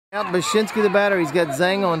Cap Bashinsky, the batter. He's got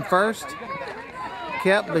Zhang on first.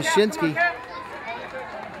 Cap Bashinsky.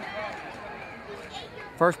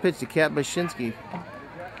 First pitch to Cap Bashinsky.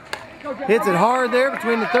 Hits it hard there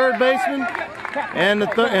between the third baseman and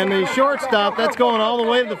the shortstop. That's going all the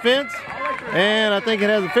way to the fence. And I think it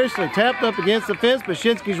has officially tapped up against the fence.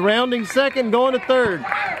 Bashinsky's rounding second, going to third.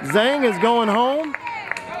 Zhang is going home.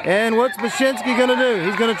 And what's Bashinsky going to do?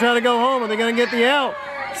 He's going to try to go home. Are they going to get the out?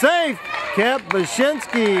 Safe! Cap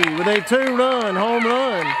Bashinsky with a 2-run home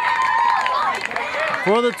run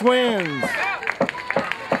for the Twins.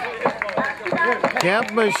 Cap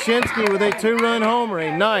Bashinsky with a 2-run homer.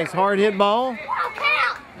 A nice hard hit ball.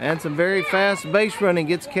 And some very fast base running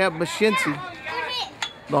gets Cap Bashinsky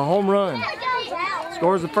the home run.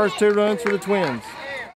 Scores the first 2 runs for the Twins.